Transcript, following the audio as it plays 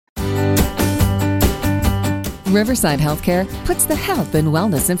Riverside Healthcare puts the health and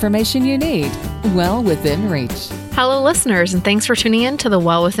wellness information you need well within reach. Hello, listeners, and thanks for tuning in to the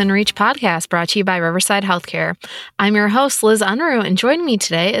Well Within Reach podcast brought to you by Riverside Healthcare. I'm your host, Liz Unruh, and joining me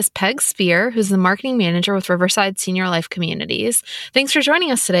today is Peg Spear, who's the marketing manager with Riverside Senior Life Communities. Thanks for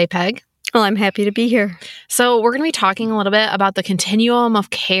joining us today, Peg. Well, I'm happy to be here. So we're going to be talking a little bit about the continuum of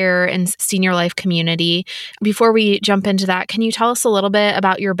care in senior life community. Before we jump into that, can you tell us a little bit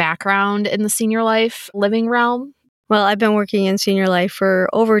about your background in the senior life living realm? Well, I've been working in senior life for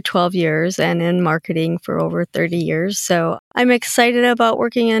over 12 years and in marketing for over 30 years. So I'm excited about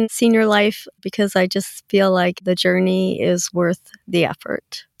working in senior life because I just feel like the journey is worth the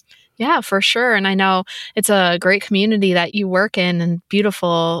effort. Yeah, for sure. And I know it's a great community that you work in and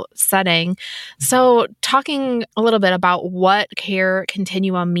beautiful setting. So talking a little bit about what care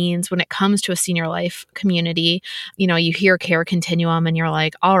continuum means when it comes to a senior life community, you hear care continuum and you're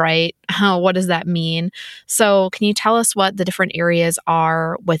like, all right, what does that mean? So can you tell us what the different areas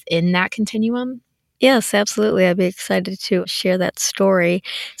are within that continuum? Yes, absolutely. I'd be excited to share that story.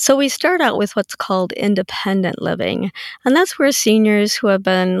 So we start out with what's called independent living. And that's where seniors who have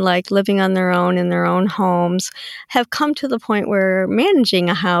been living on their own in their own homes have come to the point where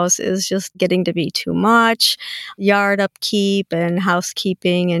managing a house is just getting to be too much, yard upkeep and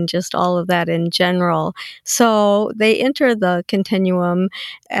housekeeping and just all of that in general. So they enter the continuum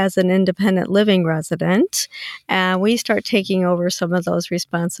as an independent living resident. And we start taking over some of those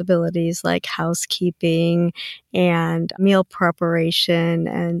responsibilities like housekeeping and meal preparation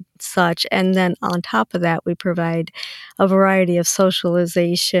and such. And then on top of that, we provide a variety of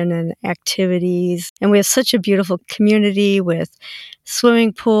socialization and activities. And we have such a beautiful community with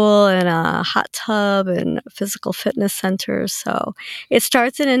swimming pool and a hot tub and physical fitness center. So it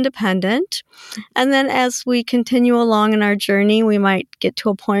starts in independent. And then as we continue along in our journey, we might get to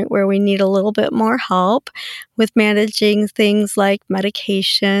a point where we need a little bit more help with managing things like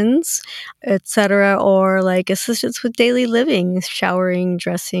medications, etc., or like assistance with daily living, showering,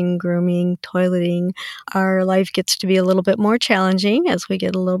 dressing, grooming, toileting. Our life gets to be a little bit more challenging as we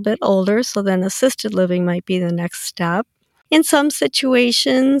get a little bit older, so then assisted living might be the next step. In some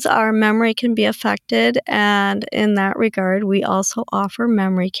situations, our memory can be affected, and in that regard, we also offer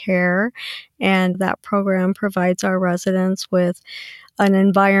memory care, and that program provides our residents with an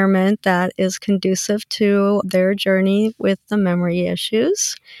environment that is conducive to their journey with the memory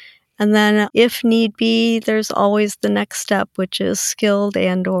issues. And then if need be, there's always the next step, which is skilled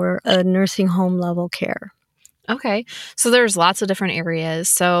and or a nursing home level care. Okay. So there's lots of different areas.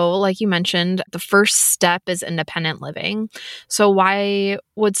 So like you mentioned, the first step is independent living. So why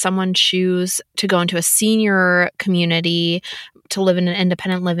would someone choose to go into a senior community to live in an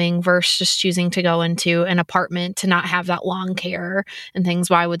independent living versus just choosing to go into an apartment to not have that long care and things?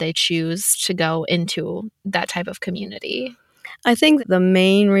 Why would they choose to go into that type of community? I think the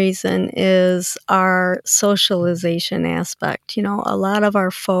main reason is our socialization aspect. A lot of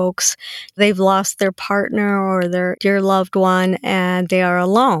our folks, they've lost their partner or their dear loved one and they are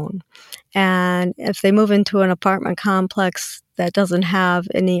alone. And if they move into an apartment complex that doesn't have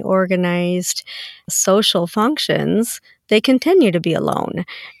any organized social functions, they continue to be alone.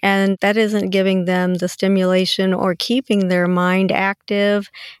 And that isn't giving them the stimulation or keeping their mind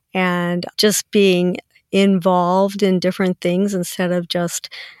active and just being involved in different things instead of just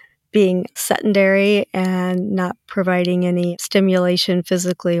being sedentary and not providing any stimulation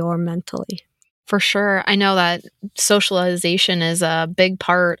physically or mentally. For sure. I know that socialization is a big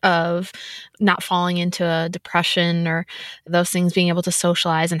part of not falling into a depression or those things, being able to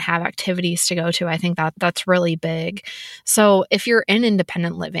socialize and have activities to go to. I think that that's really big. So if you're in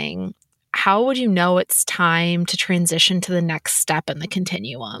independent living, how would you know it's time to transition to the next step in the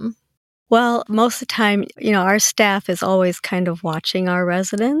continuum? Well, most of the time, our staff is always kind of watching our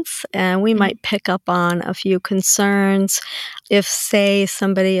residents, and we might pick up on a few concerns. If, say,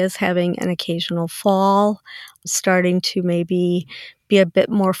 somebody is having an occasional fall, starting to maybe be a bit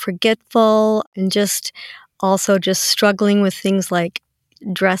more forgetful, and just struggling with things like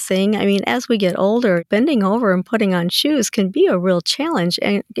dressing. I mean, as we get older, bending over and putting on shoes can be a real challenge,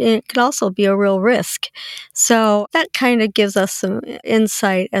 and it could also be a real risk. So that kind of gives us some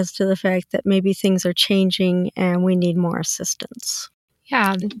insight as to the fact that maybe things are changing and we need more assistance.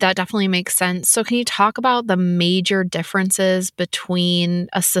 Yeah, that definitely makes sense. So can you talk about the major differences between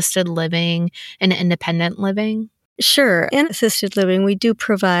assisted living and independent living? Sure. In assisted living, we do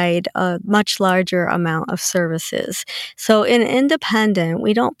provide a much larger amount of services. So in independent,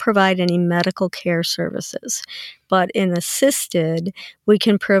 we don't provide any medical care services. But in assisted, we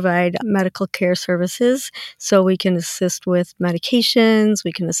can provide medical care services. So we can assist with medications,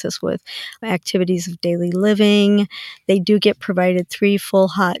 we can assist with activities of daily living. They do get provided 3 full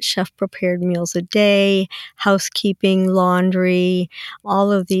hot chef prepared meals a day, housekeeping, laundry,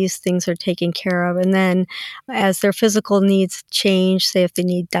 all of these things are taken care of. And then as their physical needs change, say if they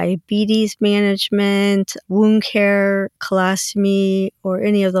need diabetes management, wound care, colostomy, or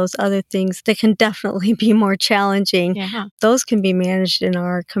any of those other things that can definitely be more challenging, Yeah. those can be managed in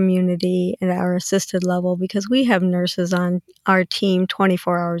our community at our assisted level because we have nurses on our team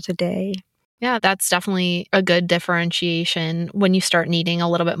 24 hours a day. Yeah, that's definitely a good differentiation when you start needing a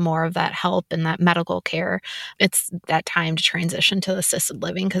little bit more of that help and that medical care. It's that time to transition to assisted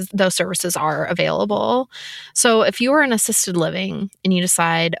living because those services are available. So if you are in assisted living and you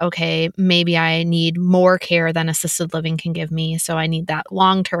decide, okay, maybe I need more care than assisted living can give me, so I need that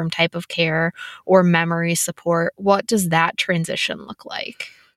long-term type of care or memory support, what does that transition look like?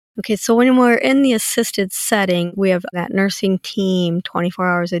 Okay, so when we're in the assisted setting, we have that nursing team 24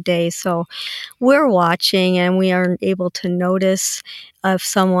 hours a day. So we're watching and we are able to notice if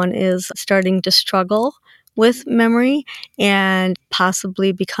someone is starting to struggle with memory and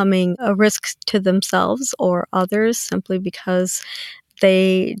possibly becoming a risk to themselves or others simply because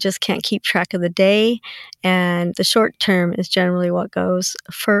they just can't keep track of the day. And the short term is generally what goes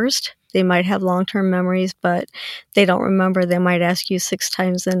first. They might have long-term memories, but they don't remember. They might ask you 6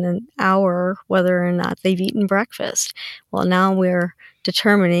 times in an hour whether or not they've eaten breakfast. Well, now we're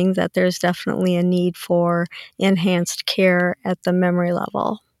determining that there's definitely a need for enhanced care at the memory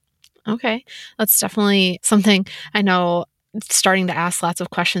level. Okay. That's definitely something I know starting to ask lots of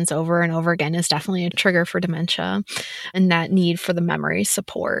questions over and over again is definitely a trigger for dementia and that need for the memory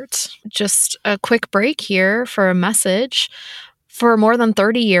support. Just a quick break here for a message. For more than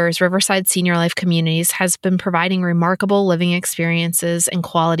 30 years, Riverside Senior Life Communities has been providing remarkable living experiences and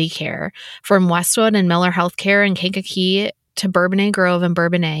quality care. From Westwood and Miller Healthcare in Kankakee to Bourbonnais Grove and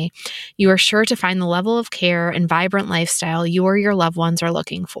Bourbonnais, you are sure to find the level of care and vibrant lifestyle you or your loved ones are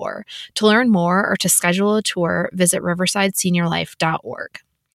looking for. To learn more or to schedule a tour, visit riversideseniorlife.org.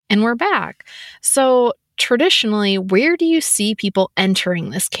 And we're back. So, traditionally, where do you see people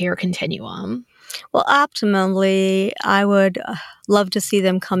entering this care continuum? Well, optimally, I would love to see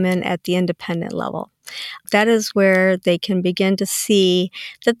them come in at the independent level. That is where they can begin to see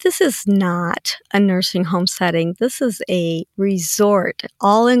that this is not a nursing home setting. This is a resort,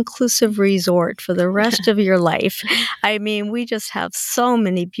 all-inclusive resort for the rest of your life. I mean, we just have so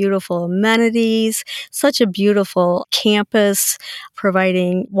many beautiful amenities, such a beautiful campus,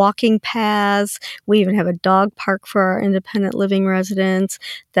 providing walking paths. We even have a dog park for our independent living residents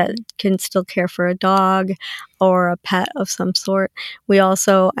that can still care for a dog or a pet of some sort. We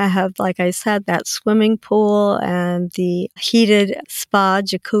also have, like I said, that swimming pool and the heated spa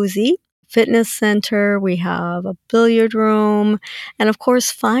jacuzzi, fitness center. We have a billiard room and, of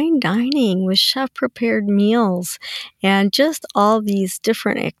course, fine dining with chef-prepared meals and just all these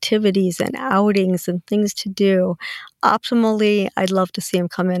different activities and outings and things to do. Optimally, I'd love to see them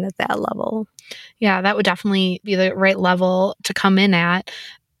come in at that level. Yeah, that would definitely be the right level to come in at,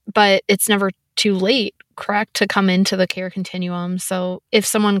 but it's never too late, correct, to come into the care continuum. So if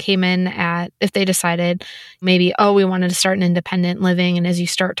someone came in if they decided maybe, oh, we wanted to start an independent living, and as you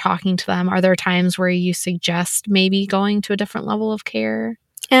start talking to them, are there times where you suggest maybe going to a different level of care?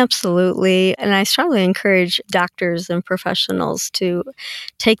 Absolutely. And I strongly encourage doctors and professionals to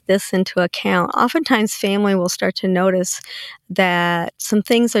take this into account. Oftentimes, family will start to notice that some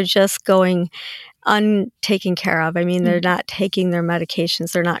things are just going untaken care of. I mean, they're not taking their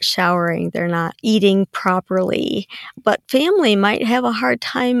medications, they're not showering, they're not eating properly. But family might have a hard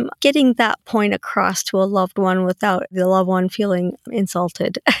time getting that point across to a loved one without the loved one feeling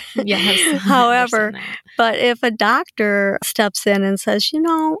insulted. Yes. However, but if a doctor steps in and says,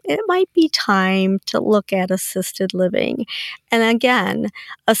 it might be time to look at assisted living. And again,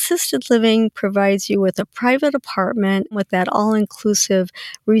 assisted living provides you with a private apartment with that all-inclusive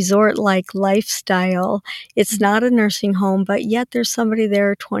resort-like lifestyle. It's not a nursing home, but yet there's somebody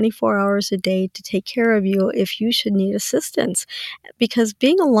there 24 hours a day to take care of you if you should need assistance. Because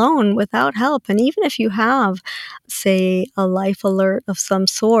being alone without help, and even if you have, say, a life alert of some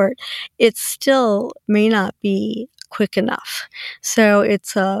sort, it still may not be quick enough. So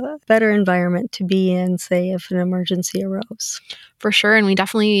it's a better environment to be in, say, if an emergency arose. For sure. And we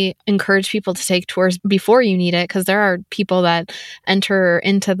definitely encourage people to take tours before you need it, because there are people that enter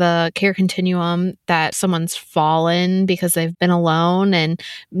into the care continuum that someone's fallen because they've been alone and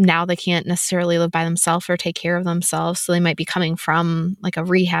now they can't necessarily live by themselves or take care of themselves. So they might be coming from like a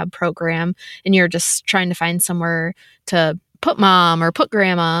rehab program and you're just trying to find somewhere to put mom or put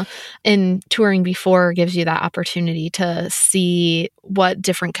grandma, and touring before gives you that opportunity to see what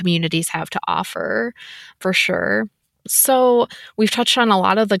different communities have to offer, for sure. So we've touched on a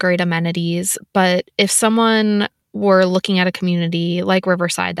lot of the great amenities, but if someone were looking at a community like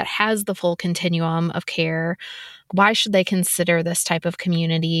Riverside that has the full continuum of care, why should they consider this type of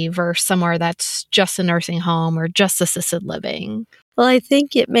community versus somewhere that's just a nursing home or just assisted living? Well, I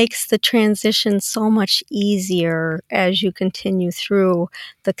think it makes the transition so much easier as you continue through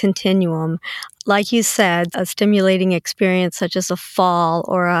the continuum. Like you said, a stimulating experience such as a fall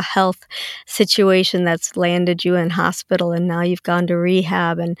or a health situation that's landed you in hospital and now you've gone to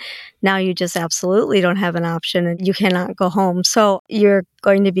rehab and now you just absolutely don't have an option and you cannot go home. So you're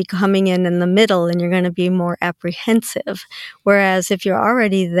going to be coming in the middle and you're going to be more apprehensive. Whereas if you're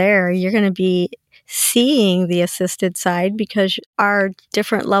already there, you're going to be seeing the assisted side because our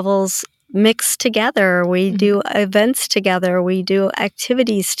different levels mix together. We do events together. We do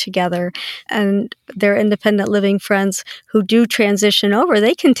activities together. And their independent living friends who do transition over,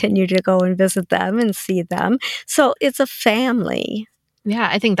 they continue to go and visit them and see them. So it's a family. Yeah,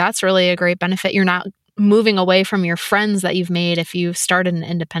 I think that's really a great benefit. You're not moving away from your friends that you've made. If you've started an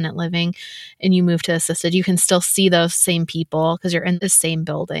independent living and you move to assisted, you can still see those same people because you're in the same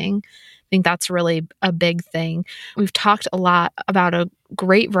building. I think that's really a big thing. We've talked a lot about a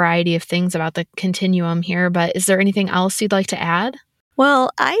great variety of things about the continuum here, but is there anything else you'd like to add?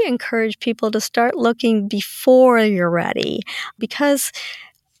 Well, I encourage people to start looking before you're ready because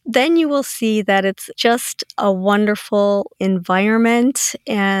then you will see that it's just a wonderful environment.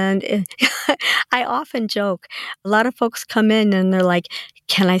 And I often joke, a lot of folks come in and they're like,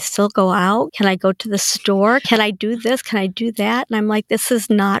 can I still go out? Can I go to the store? Can I do this? Can I do that? And I'm like, this is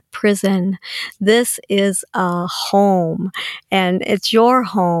not prison. This is a home and it's your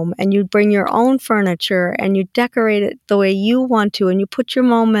home and you bring your own furniture and you decorate it the way you want to and you put your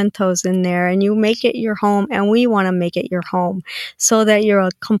mementos in there and you make it your home and we want to make it your home so that you're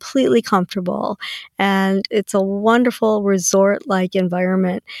completely comfortable. And it's a wonderful resort-like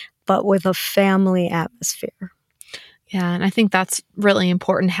environment, but with a family atmosphere. Yeah, and I think that's really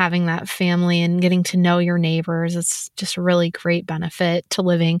important, having that family and getting to know your neighbors. It's just a really great benefit to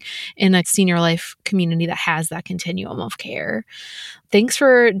living in a senior life community that has that continuum of care. Thanks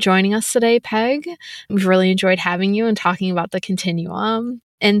for joining us today, Peg. We've really enjoyed having you and talking about the continuum.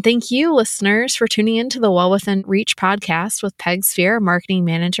 And thank you, listeners, for tuning in to the Well Within Reach podcast with Peg Sphere, Marketing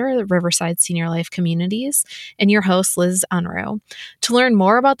Manager at the Riverside Senior Life Communities, and your host, Liz Unruh. To learn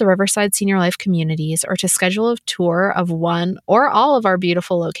more about the Riverside Senior Life Communities or to schedule a tour of one or all of our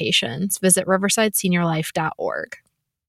beautiful locations, visit riversideseniorlife.org.